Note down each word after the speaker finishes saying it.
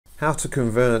how to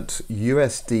convert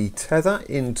USD Tether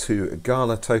into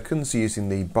GALA tokens using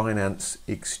the Binance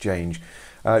exchange.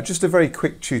 Just a very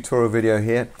quick tutorial video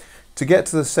here. To get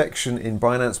to the section in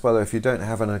Binance, by the way, if you don't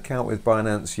have an account with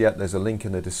Binance yet, there's a link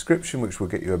in the description which will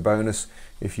get you a bonus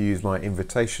if you use my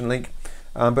invitation link.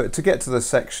 But to get to the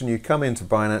section, you come into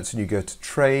Binance and you go to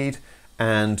trade,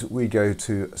 and we go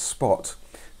to spot.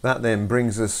 That then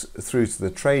brings us through to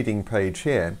the trading page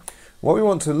here. What we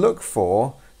want to look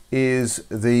for is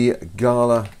the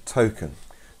GALA token.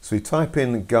 So we type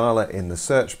in GALA in the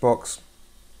search box,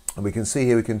 and we can see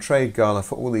here we can trade GALA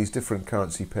for all these different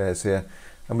currency pairs here.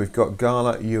 And we've got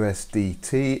GALA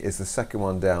USDT is the second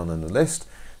one down in the list.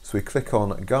 So we click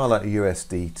on GALA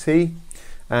USDT,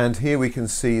 and here we can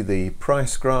see the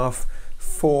price graph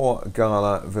for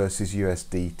GALA versus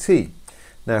USDT.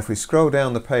 Now if we scroll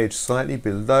down the page slightly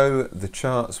below the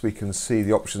charts, we can see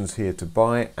the options here to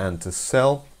buy and to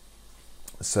sell.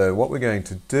 So what we're going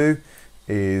to do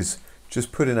is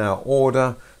just put in our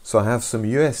order. So I have some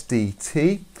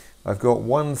USDT. I've got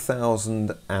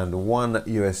 1001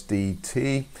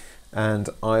 USDT and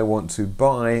I want to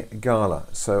buy GALA.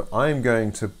 So I'm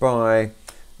going to buy,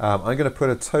 I'm going to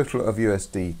put a total of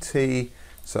USDT.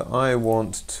 So I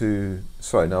want to,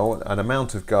 an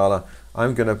amount of GALA.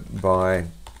 I'm going to buy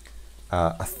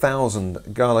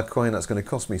 1,000 GALA coin. That's going to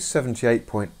cost me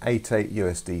 78.88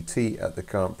 USDT at the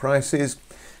current prices.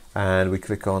 And we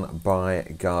click on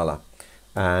buy GALA.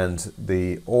 And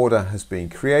the order has been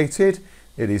created.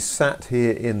 It is sat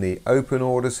here in the open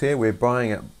orders here. We're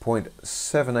buying at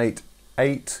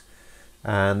 0.788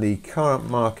 and the current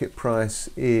market price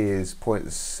is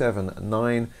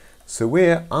 0.79. So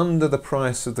we're under the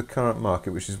price of the current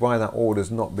market, which is why that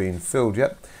order's not been filled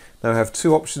yet. Now we have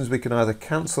two options. We can either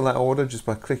cancel that order just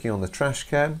by clicking on the trash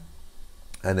can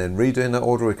and then redoing that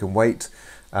order. We can wait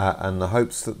and the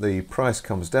hopes that the price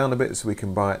comes down a bit so we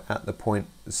can buy it at the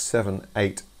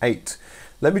 0.788.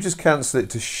 Let me just cancel it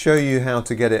to show you how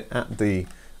to get it at the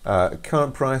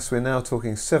current price. We're now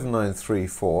talking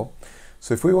 7934.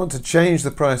 So if we want to change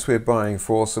the price we're buying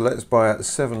for, so let's buy at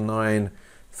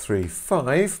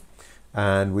 7935,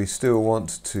 and we still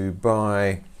want to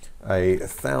buy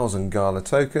 1,000 GALA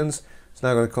tokens. It's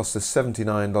now going to cost us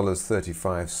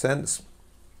 $79.35.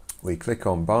 We click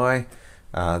on buy.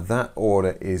 That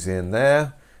order is in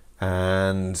there,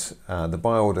 and the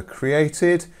buy order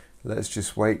created. Let's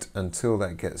just wait until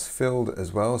that gets filled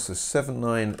as well. So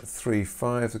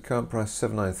 7935, the current price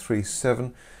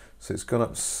 7937. So it's gone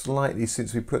up slightly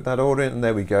since we put that order in, and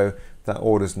there we go. That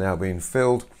order's now been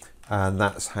filled, and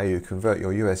that's how you convert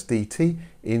your USDT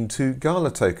into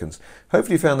GALA tokens.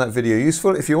 Hopefully you found that video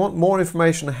useful. If you want more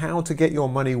information on how to get your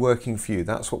money working for you,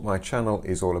 that's what my channel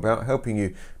is all about, helping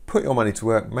you put your money to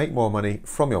work, make more money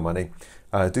from your money.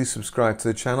 Do subscribe to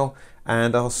the channel,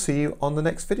 and I'll see you on the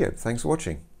next video. Thanks for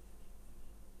watching.